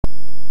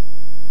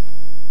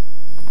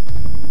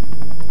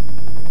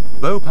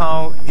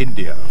Bhopal,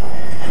 India,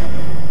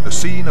 the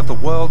scene of the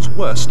world's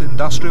worst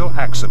industrial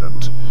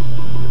accident.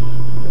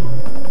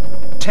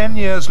 10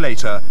 years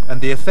later, and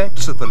the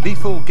effects of the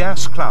lethal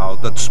gas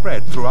cloud that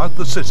spread throughout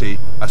the city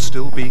are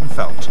still being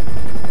felt.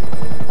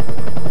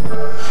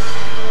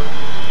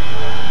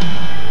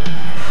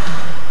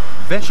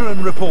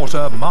 Veteran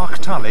reporter Mark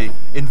Tully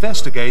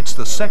investigates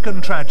the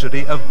second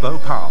tragedy of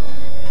Bhopal.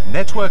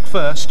 Network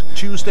First,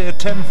 Tuesday at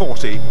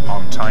 10:40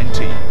 on Tyne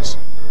Tees.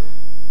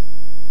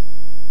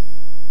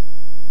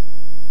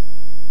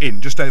 In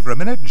just over a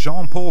minute,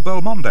 Jean-Paul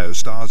Belmondo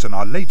stars in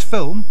our late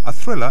film, a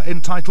thriller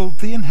entitled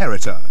The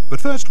Inheritor. But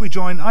first we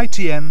join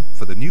ITN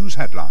for the news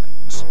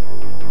headlines.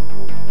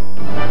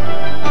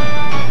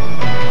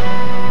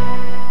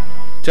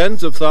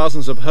 Tens of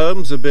thousands of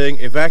homes are being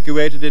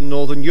evacuated in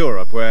northern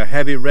Europe, where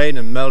heavy rain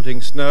and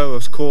melting snow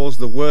has caused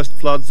the worst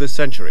floods this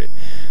century.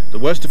 The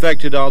worst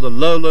affected are the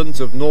lowlands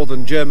of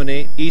northern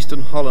Germany,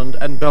 eastern Holland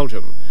and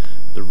Belgium.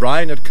 The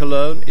Rhine at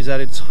Cologne is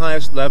at its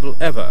highest level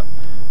ever.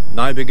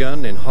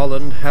 Nijmegen in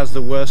Holland has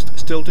the worst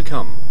still to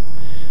come.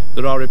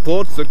 There are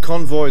reports that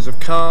convoys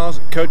of cars,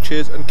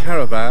 coaches and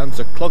caravans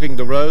are clogging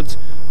the roads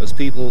as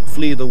people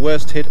flee the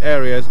worst-hit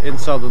areas in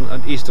southern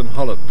and eastern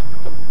Holland.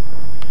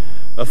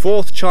 A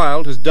fourth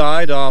child has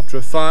died after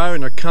a fire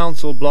in a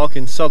council block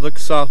in Southwark,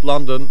 South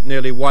London,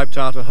 nearly wiped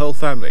out a whole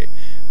family.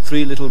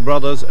 3 little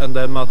brothers and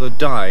their mother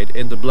died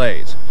in the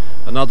blaze.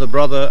 Another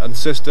brother and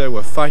sister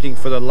were fighting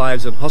for their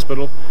lives in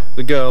hospital.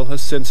 The girl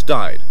has since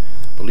died.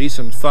 Police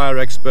and fire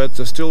experts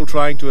are still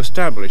trying to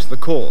establish the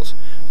cause,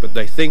 but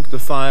they think the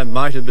fire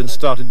might have been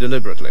started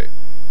deliberately.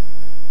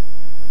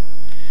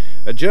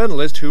 A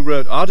journalist who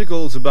wrote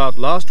articles about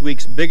last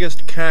week's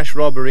biggest cash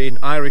robbery in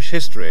Irish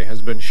history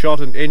has been shot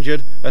and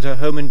injured at her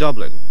home in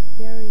Dublin.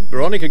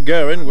 Veronica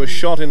Guerin was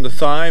shot in the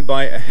thigh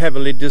by a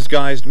heavily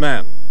disguised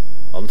man.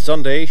 On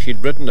Sunday,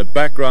 she'd written a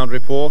background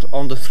report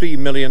on the £3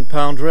 million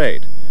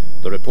raid.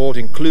 The report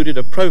included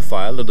a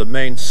profile of the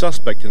main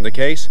suspect in the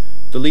case,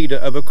 the leader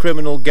of a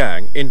criminal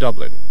gang in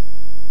Dublin.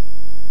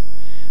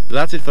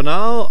 That's it for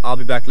now. I'll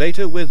be back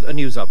later with a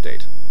news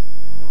update.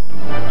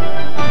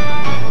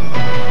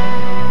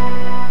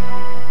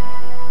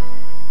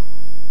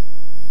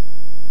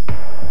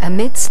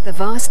 Amidst the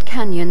vast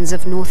canyons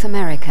of North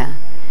America,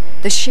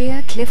 the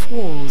sheer cliff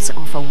walls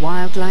offer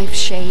wildlife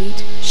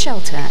shade,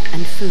 shelter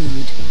and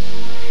food.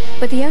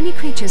 But the only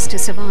creatures to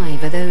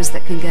survive are those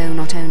that can go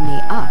not only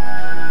up,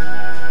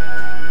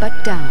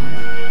 but down.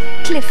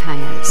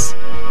 Cliffhangers.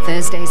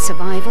 Thursday's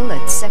Survival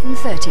at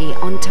 7:30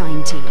 on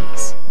Tyne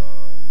Tees.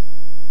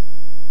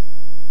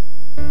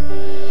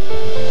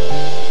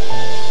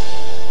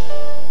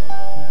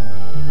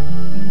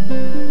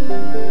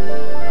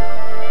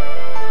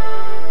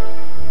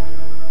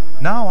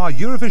 Now our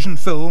Eurovision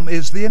film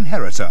is The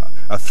Inheritor,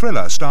 a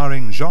thriller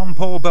starring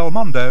Jean-Paul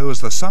Belmondo as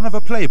the son of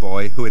a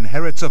playboy who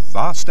inherits a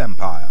vast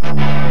empire.